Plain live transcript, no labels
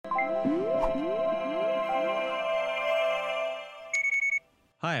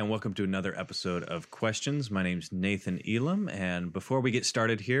Hi, and welcome to another episode of Questions. My name's Nathan Elam, and before we get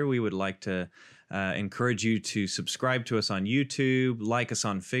started here, we would like to encourage you to subscribe to us on YouTube, like us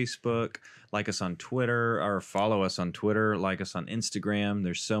on Facebook, like us on Twitter, or follow us on Twitter, like us on Instagram.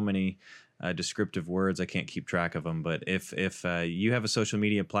 There's so many descriptive words, I can't keep track of them, but if you have a social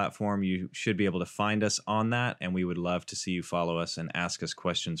media platform, you should be able to find us on that, and we would love to see you follow us and ask us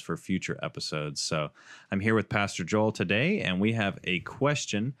questions for future episodes. So I'm here with Pastor Joel today, and we have a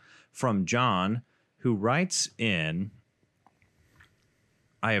question from John, who writes in,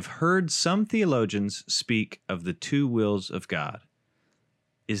 I have heard some theologians speak of the two wills of God.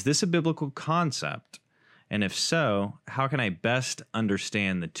 Is this a biblical concept? And if so, how can I best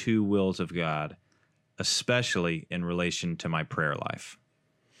understand the two wills of God, especially in relation to my prayer life?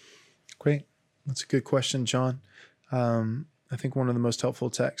 Great. That's a good question, John. I think one of the most helpful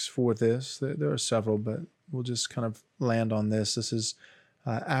texts for this, there are several, but we'll just kind of land on this. This is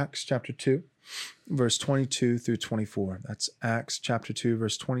Acts chapter 2, verse 22 through 24. That's Acts chapter 2,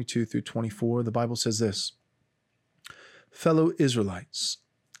 verse 22 through 24. The Bible says this, Fellow Israelites,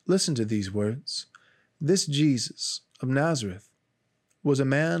 listen to these words. This Jesus of Nazareth was a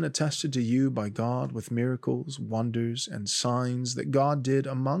man attested to you by God with miracles, wonders, and signs that God did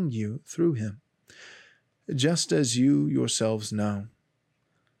among you through him, just as you yourselves know.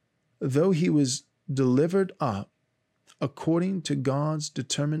 Though he was delivered up according to God's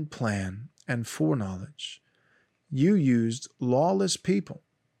determined plan and foreknowledge, you used lawless people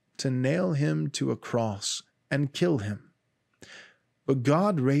to nail him to a cross and kill him. But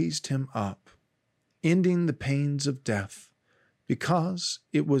God raised him up, ending the pains of death, because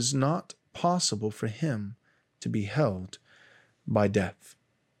it was not possible for him to be held by death.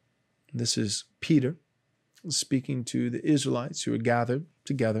 This is Peter speaking to the Israelites who are gathered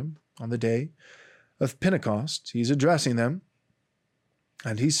together on the day of Pentecost. He's addressing them,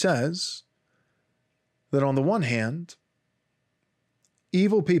 and he says that on the one hand,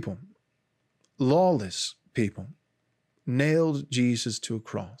 evil people, lawless people, nailed Jesus to a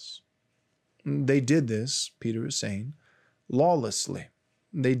cross. They did this, Peter is saying, lawlessly.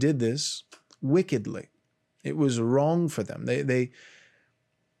 They did this wickedly. It was wrong for them. They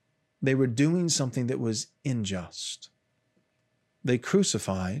were doing something that was unjust. They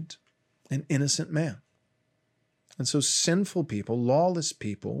crucified an innocent man. And so sinful people, lawless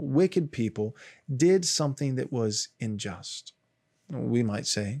people, wicked people did something that was unjust. We might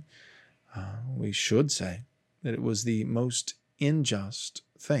say, we should say, that it was the most unjust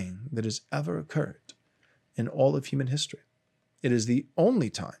thing that has ever occurred in all of human history. It is the only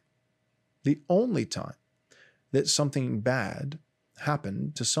time that something bad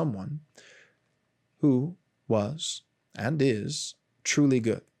happened to someone who was and is truly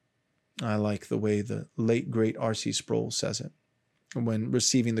good. I like the way the late, great R.C. Sproul says it when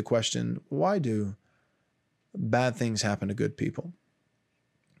receiving the question, why do bad things happen to good people?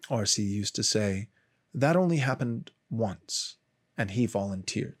 R.C. used to say, that only happened once, and he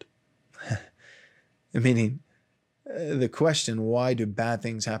volunteered. Meaning, the question, why do bad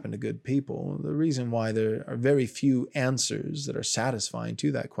things happen to good people? The reason why there are very few answers that are satisfying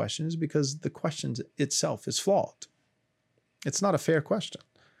to that question is because the question itself is flawed. It's not a fair question.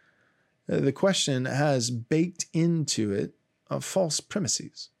 The question has baked into it false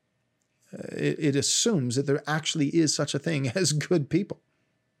premises. It assumes that there actually is such a thing as good people.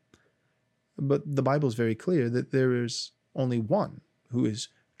 But the Bible is very clear that there is only one who is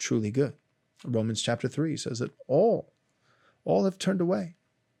truly good. Romans chapter 3 says that all have turned away.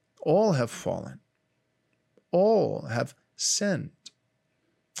 All have fallen. All have sinned.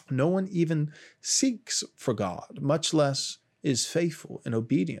 No one even seeks for God, much less is faithful in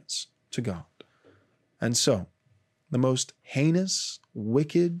obedience to God. And so, the most heinous,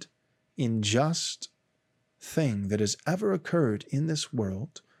 wicked, unjust thing that has ever occurred in this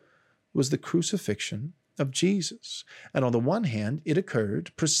world was the crucifixion of Jesus. And on the one hand, it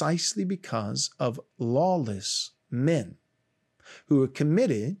occurred precisely because of lawless men who were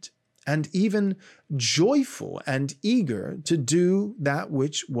committed and even joyful and eager to do that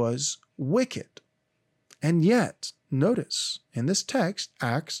which was wicked. And yet, notice in this text,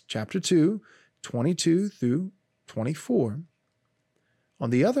 Acts chapter 2, 22 through 24, on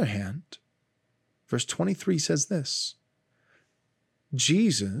the other hand, verse 23 says this,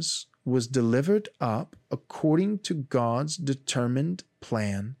 Jesus was delivered up according to God's determined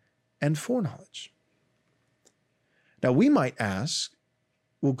plan and foreknowledge. Now we might ask,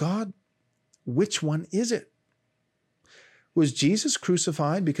 well, God, which one is it? Was Jesus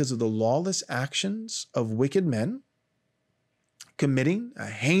crucified because of the lawless actions of wicked men? committing a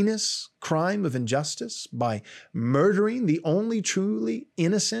heinous crime of injustice, by murdering the only truly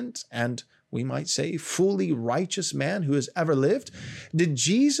innocent and, we might say, fully righteous man who has ever lived? Did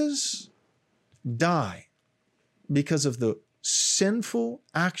Jesus die because of the sinful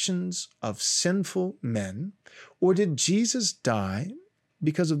actions of sinful men, or did Jesus die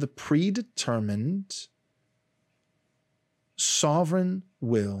because of the predetermined sovereign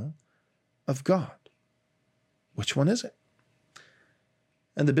will of God? Which one is it?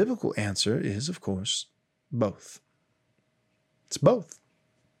 And the biblical answer is, of course, both. It's both.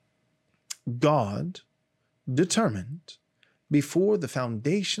 God determined before the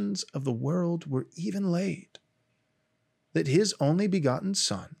foundations of the world were even laid that his only begotten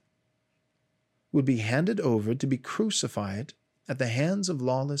Son would be handed over to be crucified at the hands of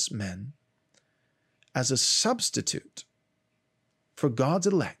lawless men as a substitute for God's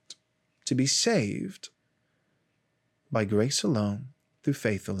elect to be saved by grace alone, through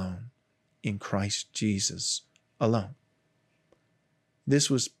faith alone, in Christ Jesus alone. This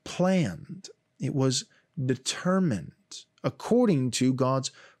was planned. It was determined according to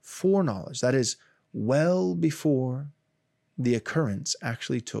God's foreknowledge. That is, well before the occurrence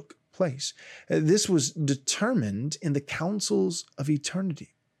actually took place. This was determined in the councils of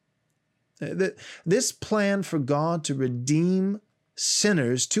eternity. This plan for God to redeem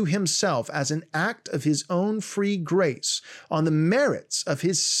sinners to himself as an act of his own free grace on the merits of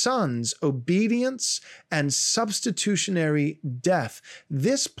his Son's obedience and substitutionary death.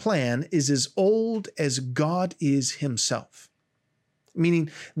 This plan is as old as God is himself, meaning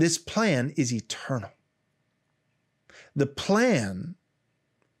this plan is eternal. The plan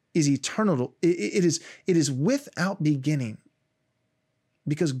is eternal. It is without beginning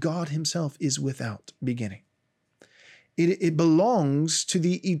because God himself is without beginning. It belongs to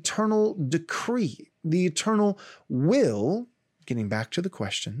the eternal decree, the eternal will, getting back to the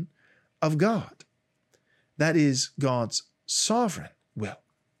question, of God. That is God's sovereign will.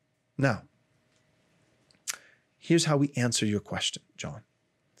 Now, here's how we answer your question, John.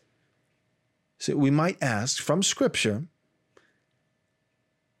 So we might ask from Scripture,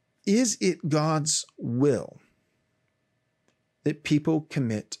 is it God's will that people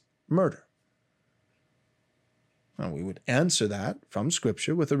commit murder? Well, we would answer that from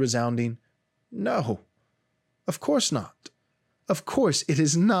Scripture with a resounding no. Of course not. Of course, it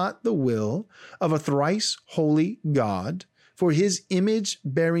is not the will of a thrice holy God for his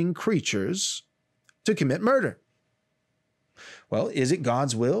image-bearing creatures to commit murder. Well, is it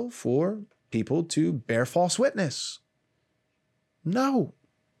God's will for people to bear false witness? No.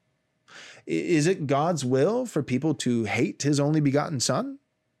 Is it God's will for people to hate his only begotten Son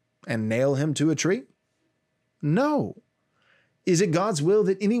and nail him to a tree? No. Is it God's will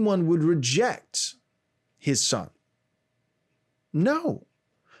that anyone would reject his Son? No.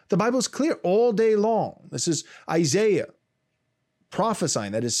 The Bible is clear all day long. This is Isaiah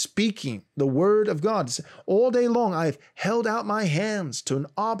prophesying, that is speaking the word of God. All day long, I have held out my hands to an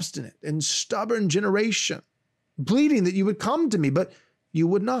obstinate and stubborn generation, pleading that you would come to me, but you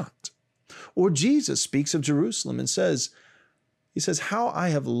would not. Or Jesus speaks of Jerusalem and says, how I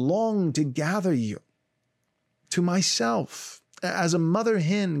have longed to gather you to myself, as a mother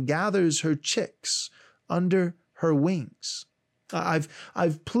hen gathers her chicks under her wings.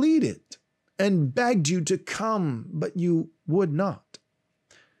 I've pleaded and begged you to come, but you would not.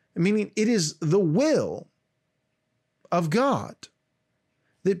 Meaning it is the will of God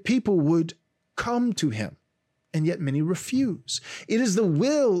that people would come to him, and yet many refuse. It is the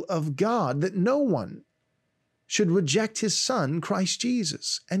will of God that no one should reject his Son, Christ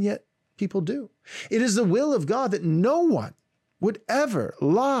Jesus, and yet people do. It is the will of God that no one would ever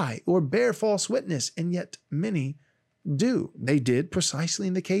lie or bear false witness, and yet many do. They did precisely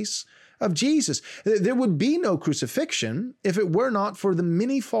in the case of Jesus. There would be no crucifixion if it were not for the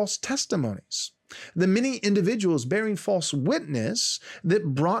many false testimonies, the many individuals bearing false witness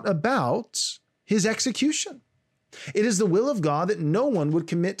that brought about his execution. It is the will of God that no one would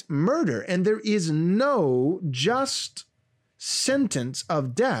commit murder, and there is no just sentence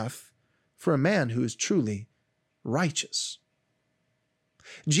of death for a man who is truly righteous.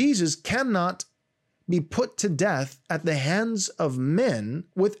 Jesus cannot be put to death at the hands of men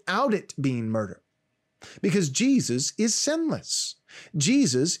without it being murder, because Jesus is sinless.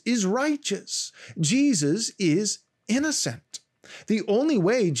 Jesus is righteous. Jesus is innocent. The only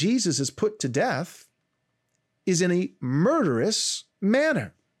way Jesus is put to death is in a murderous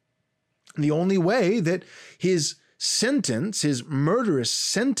manner. The only way that his sentence, his murderous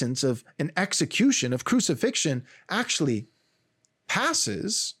sentence of an execution, of crucifixion, actually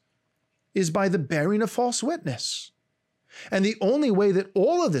passes is by the bearing of false witness. And the only way that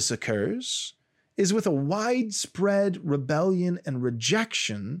all of this occurs is with a widespread rebellion and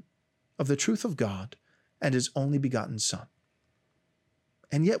rejection of the truth of God and his only begotten Son.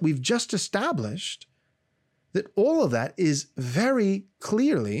 And yet we've just established that all of that is very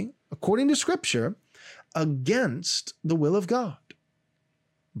clearly, according to Scripture, against the will of God.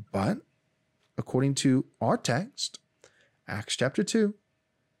 But according to our text, Acts chapter 2,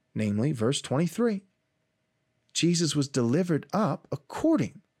 namely verse 23, Jesus was delivered up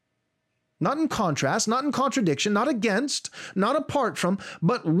according, not in contrast, not in contradiction, not against, not apart from,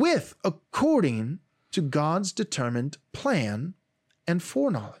 but with, according to God's determined plan and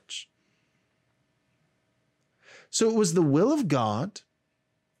foreknowledge. So it was the will of God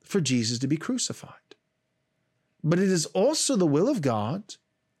for Jesus to be crucified. But it is also the will of God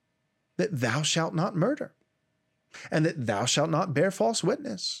that thou shalt not murder, and that thou shalt not bear false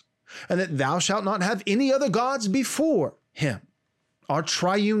witness, and that thou shalt not have any other gods before him, our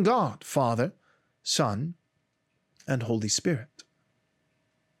triune God, Father, Son, and Holy Spirit.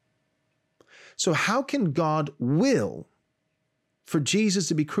 So how can God will for Jesus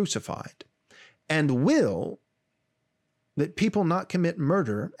to be crucified and will that people not commit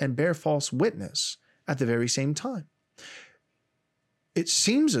murder and bear false witness at the very same time? It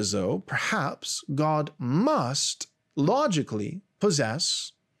seems as though perhaps God must logically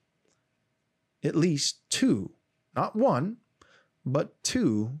possess at least two, not one, but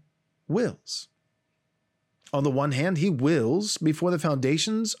two wills. On the one hand, he wills before the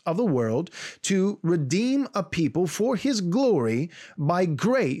foundations of the world to redeem a people for his glory by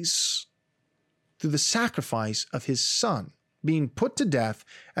grace through the sacrifice of his Son being put to death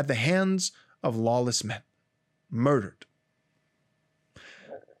at the hands of lawless men, murdered.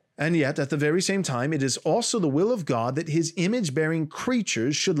 And yet, at the very same time, it is also the will of God that his image-bearing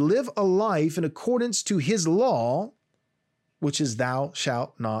creatures should live a life in accordance to his law, which is thou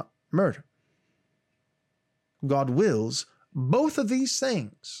shalt not murder. God wills both of these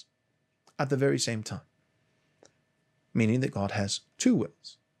things at the very same time, meaning that God has two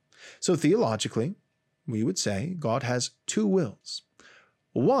wills. So theologically, we would say God has two wills.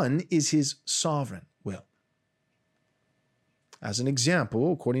 One is his sovereign will. As an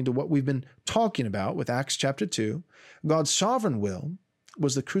example, according to what we've been talking about with Acts chapter 2, God's sovereign will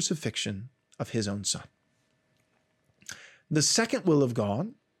was the crucifixion of his own Son. The second will of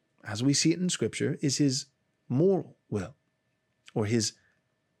God, as we see it in Scripture, is his moral will, or his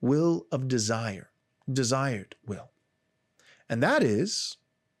will of desire, desired will. And that is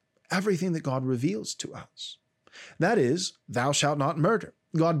everything that God reveals to us. That is, thou shalt not murder.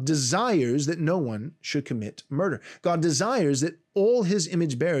 God desires that no one should commit murder. God desires that all his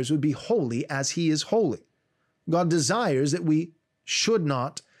image bearers would be holy as he is holy. God desires that we should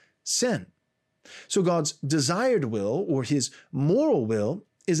not sin. So God's desired will, or his moral will,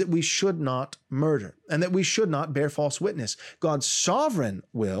 is that we should not murder and that we should not bear false witness. God's sovereign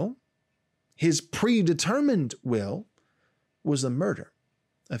will, his predetermined will, was the murder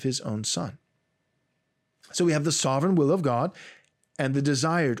of his own Son. So we have the sovereign will of God and the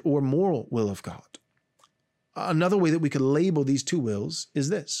desired or moral will of God. Another way that we could label these two wills is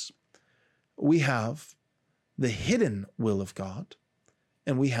this. We have the hidden will of God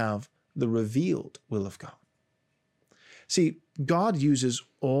and we have the revealed will of God. See, God uses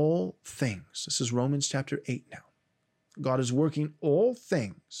all things. This is Romans chapter 8 now. God is working all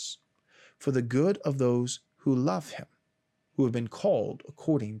things for the good of those who love him, who have been called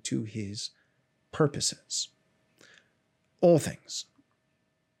according to his purposes. All things.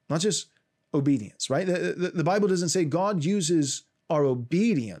 Not just obedience, right? The Bible doesn't say God uses our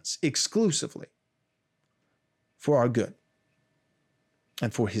obedience exclusively for our good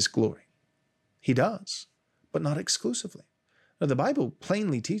and for his glory. He does, but not exclusively. Now, the Bible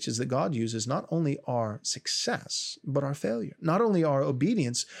plainly teaches that God uses not only our success, but our failure, not only our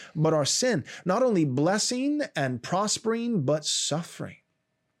obedience, but our sin, not only blessing and prospering, but suffering.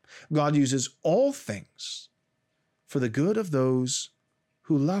 God uses all things for the good of those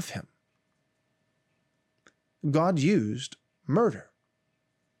who love him. God used murder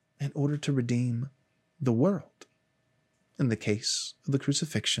in order to redeem the world in the case of the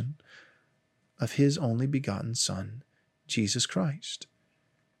crucifixion of his only begotten Son, Jesus Christ.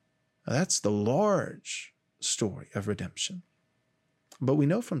 Now, that's the large story of redemption. But we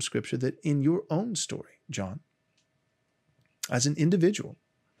know from Scripture that in your own story, John, as an individual,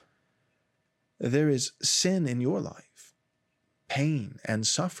 there is sin in your life, pain and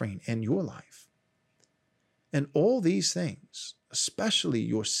suffering in your life. And all these things, especially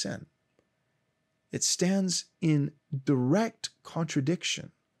your sin, it stands in direct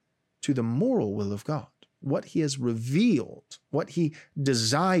contradiction to the moral will of God. what he has revealed, what he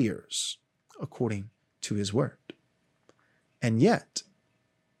desires according to his word. And yet,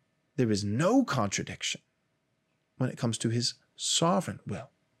 there is no contradiction when it comes to his sovereign will,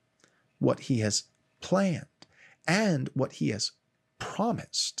 what he has planned and what he has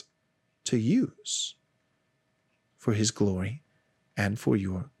promised to use for his glory and for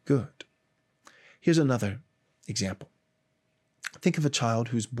your good. Here's another example. Think of a child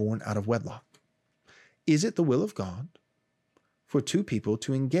who's born out of wedlock. Is it the will of God for two people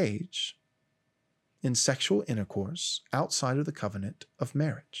to engage in sexual intercourse outside of the covenant of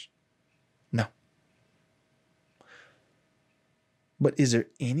marriage? No. But is there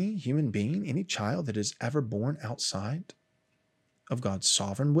any human being, any child that is ever born outside of God's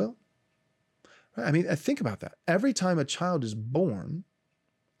sovereign will? I mean, think about that. Every time a child is born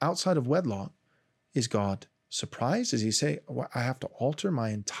outside of wedlock, is God surprised? Does he say, I have to alter my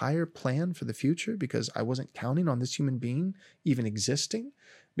entire plan for the future because I wasn't counting on this human being even existing?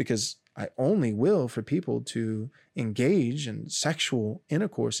 Because I only will for people to engage in sexual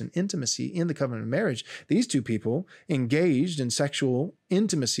intercourse and intimacy in the covenant of marriage. These two people engaged in sexual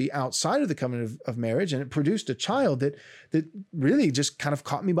intimacy outside of the covenant of marriage, and it produced a child that really just kind of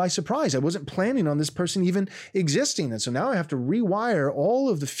caught me by surprise. I wasn't planning on this person even existing. And so now I have to rewire all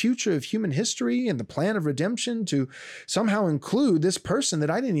of the future of human history and the plan of redemption to somehow include this person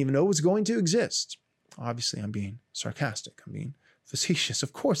that I didn't even know was going to exist. Obviously, I'm being sarcastic. I'm being facetious.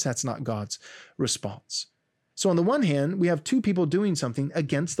 Of course, that's not God's response. So on the one hand, we have two people doing something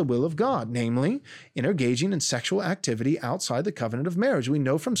against the will of God, namely engaging in sexual activity outside the covenant of marriage. We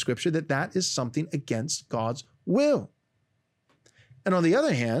know from Scripture that that is something against God's will. And on the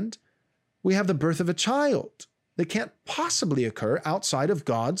other hand, we have the birth of a child that can't possibly occur outside of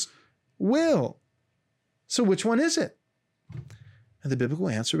God's will. So which one is it? And the biblical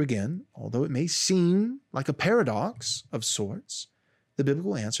answer, again, although it may seem like a paradox of sorts, the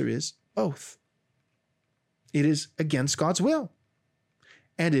biblical answer is both. It is against God's will,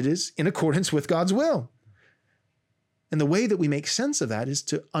 and it is in accordance with God's will. And the way that we make sense of that is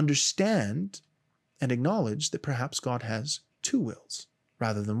to understand and acknowledge that perhaps God has two wills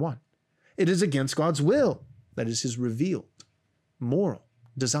rather than one. It is against God's will, that is his revealed, moral,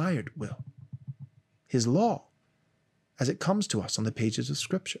 desired will, his law, as it comes to us on the pages of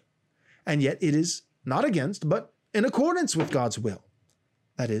Scripture. And yet it is not against, but in accordance with God's will.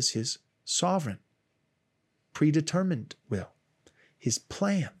 That is his sovereign, predetermined will, his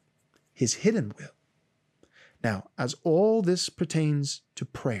plan, his hidden will. Now, as all this pertains to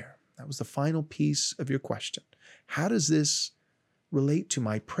prayer, that was the final piece of your question. How does this relate to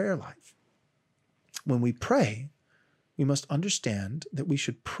my prayer life? When we pray, we must understand that we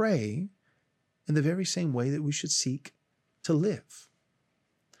should pray in the very same way that we should seek to live.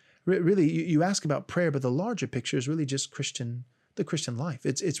 Really, you ask about prayer, but the larger picture is really just the Christian life.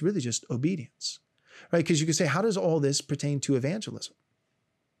 It's really just obedience, right? Because you could say, how does all this pertain to evangelism,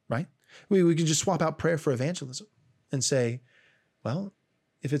 right? We could just swap out prayer for evangelism and say, well,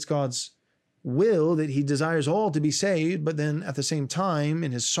 if it's God's will that he desires all to be saved, but then at the same time,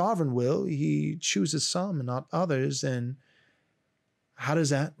 in his sovereign will, he chooses some and not others, then how does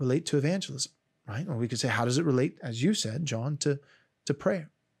that relate to evangelism, right? Or we could say, how does it relate, as you said, John, to prayer?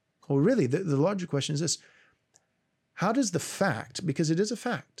 Well, really, the larger question is this. How does the fact, because it is a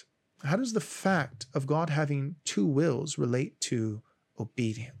fact, how does the fact of God having two wills relate to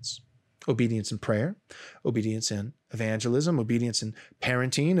obedience? Obedience in prayer, obedience in evangelism, obedience in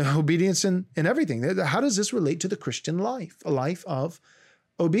parenting, obedience in everything. How does this relate to the Christian life, a life of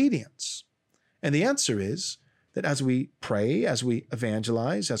obedience? And the answer is that as we pray, as we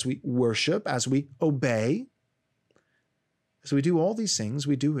evangelize, as we worship, as we obey, as we do all these things,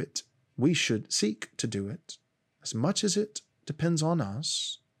 we should seek to do it as much as it depends on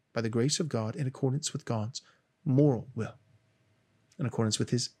us by the grace of God in accordance with God's moral will, in accordance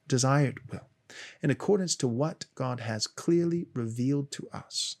with his desired will, in accordance to what God has clearly revealed to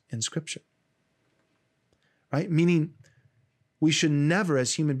us in Scripture, right? Meaning we should never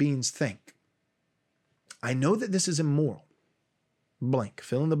as human beings think, I know that this is immoral, blank,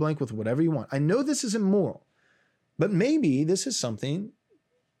 fill in the blank with whatever you want. I know this is immoral, but maybe this is something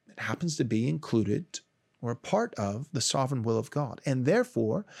that happens to be included or a part of the sovereign will of God. And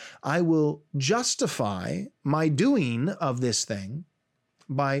therefore, I will justify my doing of this thing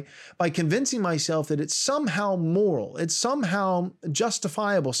by convincing myself that it's somehow moral, it's somehow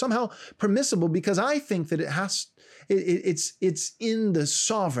justifiable, somehow permissible, because I think that it's in the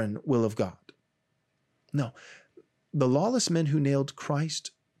sovereign will of God. No, the lawless men who nailed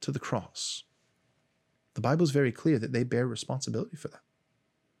Christ to the cross, the Bible is very clear that they bear responsibility for that.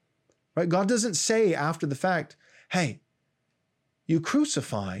 right? God doesn't say after the fact, hey, you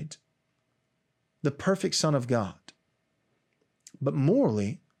crucified the perfect Son of God, but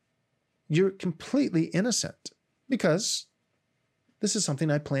morally, you're completely innocent because this is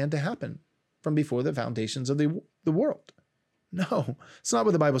something I planned to happen from before the foundations of the world. No, it's not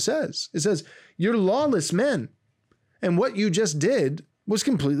what the Bible says. It says, you're lawless men, and what you just did was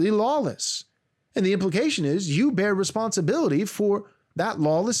completely lawless. And the implication is you bear responsibility for that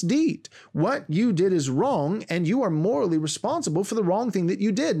lawless deed. What you did is wrong, and you are morally responsible for the wrong thing that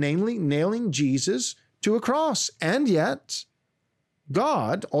you did, namely nailing Jesus to a cross. And yet,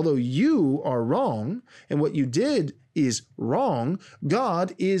 God, although you are wrong, and what you did is wrong,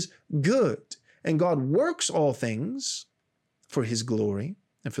 God is good. And God works all things for his glory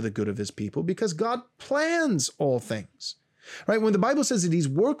and for the good of his people, because God plans all things, right? When the Bible says that he's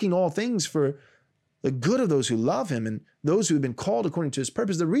working all things for the good of those who love him and those who have been called according to his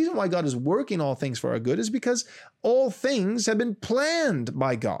purpose, the reason why God is working all things for our good is because all things have been planned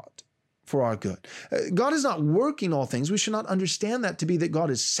by God for our good. God is not working all things. We should not understand that to be that God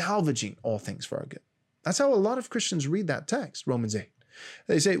is salvaging all things for our good. That's how a lot of Christians read that text, Romans 8.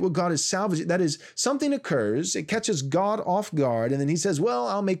 They say, well, God is salvaging. That is, something occurs, it catches God off guard, and then he says, well,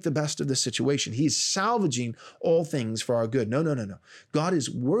 I'll make the best of the situation. He's salvaging all things for our good. No. God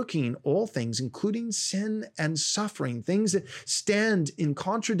is working all things, including sin and suffering, things that stand in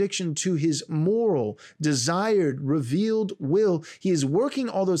contradiction to his moral, desired, revealed will. He is working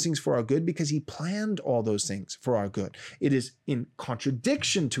all those things for our good because he planned all those things for our good. It is in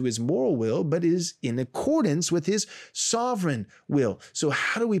contradiction to his moral will, but it is in accordance with his sovereign will. So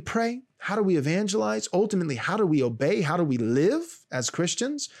how do we pray? How do we evangelize? Ultimately, how do we obey? How do we live as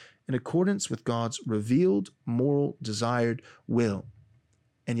Christians? In accordance with God's revealed, moral, desired will.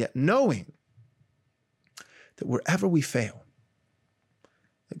 And yet knowing that wherever we fail,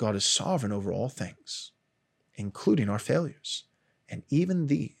 that God is sovereign over all things, including our failures. And even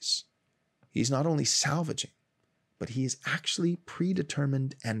these, he's not only salvaging, but he has actually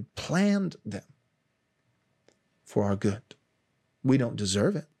predetermined and planned them for our good. We don't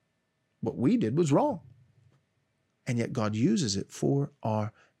deserve it. What we did was wrong. And yet God uses it for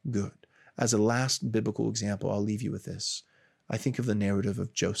our good. As a last biblical example, I'll leave you with this. I think of the narrative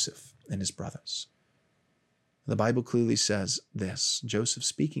of Joseph and his brothers. The Bible clearly says this, Joseph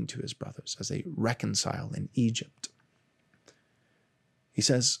speaking to his brothers as they reconcile in Egypt. He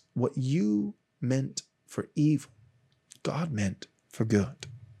says, what you meant for evil, God meant for good.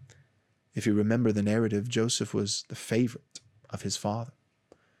 If you remember the narrative, Joseph was the favorite of his father,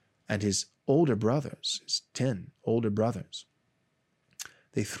 and his older brothers, his 10 older brothers,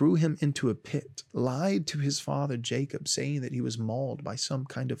 they threw him into a pit, lied to his father Jacob, saying that he was mauled by some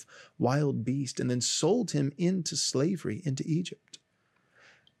kind of wild beast, and then sold him into slavery into Egypt.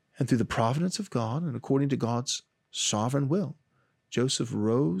 And through the providence of God and according to God's sovereign will, Joseph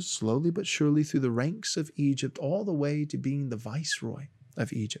rose slowly but surely through the ranks of Egypt all the way to being the viceroy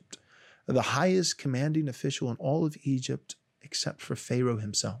of Egypt, the highest commanding official in all of Egypt except for Pharaoh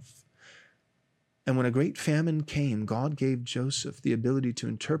himself. And when a great famine came, God gave Joseph the ability to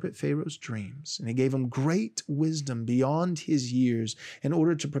interpret Pharaoh's dreams, and he gave him great wisdom beyond his years in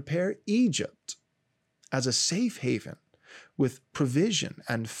order to prepare Egypt as a safe haven with provision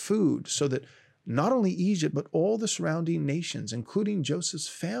and food, so that not only Egypt, but all the surrounding nations, including Joseph's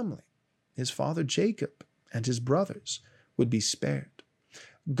family, his father Jacob and his brothers, would be spared.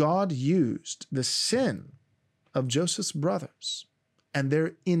 God used the sin of Joseph's brothers and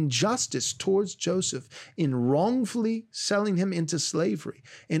their injustice towards Joseph in wrongfully selling him into slavery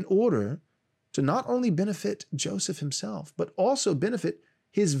in order to not only benefit Joseph himself, but also benefit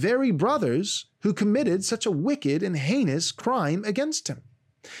his very brothers who committed such a wicked and heinous crime against him.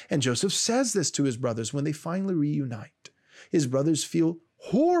 And Joseph says this to his brothers when they finally reunite. His brothers feel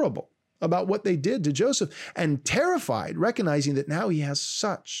horrible about what they did to Joseph and terrified, recognizing that now he has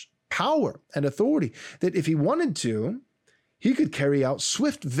such power and authority that if he wanted to, he could carry out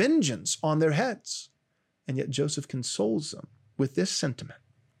swift vengeance on their heads. And yet Joseph consoles them with this sentiment.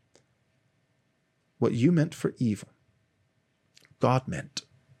 What you meant for evil, God meant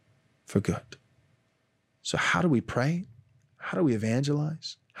for good. So how do we pray? How do we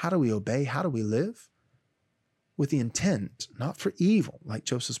evangelize? How do we obey? How do we live? With the intent, not for evil like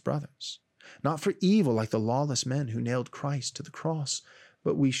Joseph's brothers, not for evil like the lawless men who nailed Christ to the cross,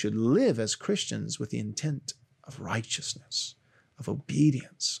 but we should live as Christians with the intent of righteousness, of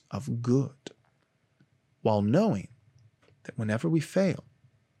obedience, of good, while knowing that whenever we fail,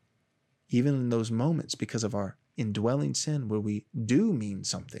 even in those moments because of our indwelling sin where we do mean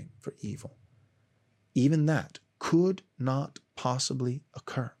something for evil, even that could not possibly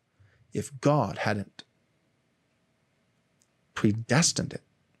occur if God hadn't predestined it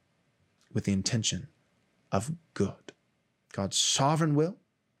with the intention of good. God's sovereign will,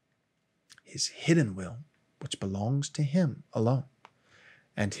 his hidden will, which belongs to him alone,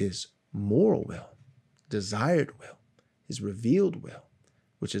 and his moral will, desired will, his revealed will,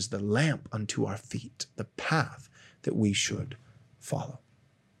 which is the lamp unto our feet, the path that we should follow.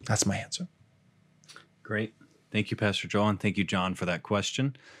 That's my answer. Great. Thank you, Pastor Joel, and thank you, John, for that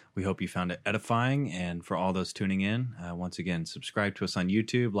question. We hope you found it edifying, and for all those tuning in, once again, subscribe to us on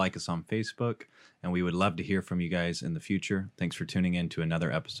YouTube, like us on Facebook, and we would love to hear from you guys in the future. Thanks for tuning in to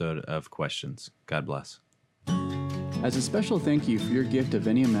another episode of Questions. God bless. As a special thank you for your gift of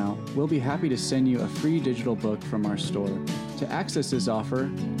any amount, we'll be happy to send you a free digital book from our store. To access this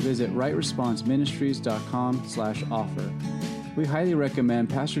offer, visit rightresponseministries.com/offer. We highly recommend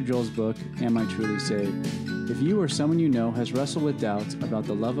Pastor Joel's book, Am I Truly Saved? If you or someone you know has wrestled with doubts about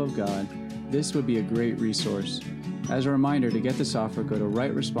the love of God, this would be a great resource. As a reminder, to get this offer, go to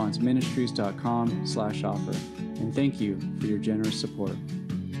rightresponseministries.com/offer. And thank you for your generous support.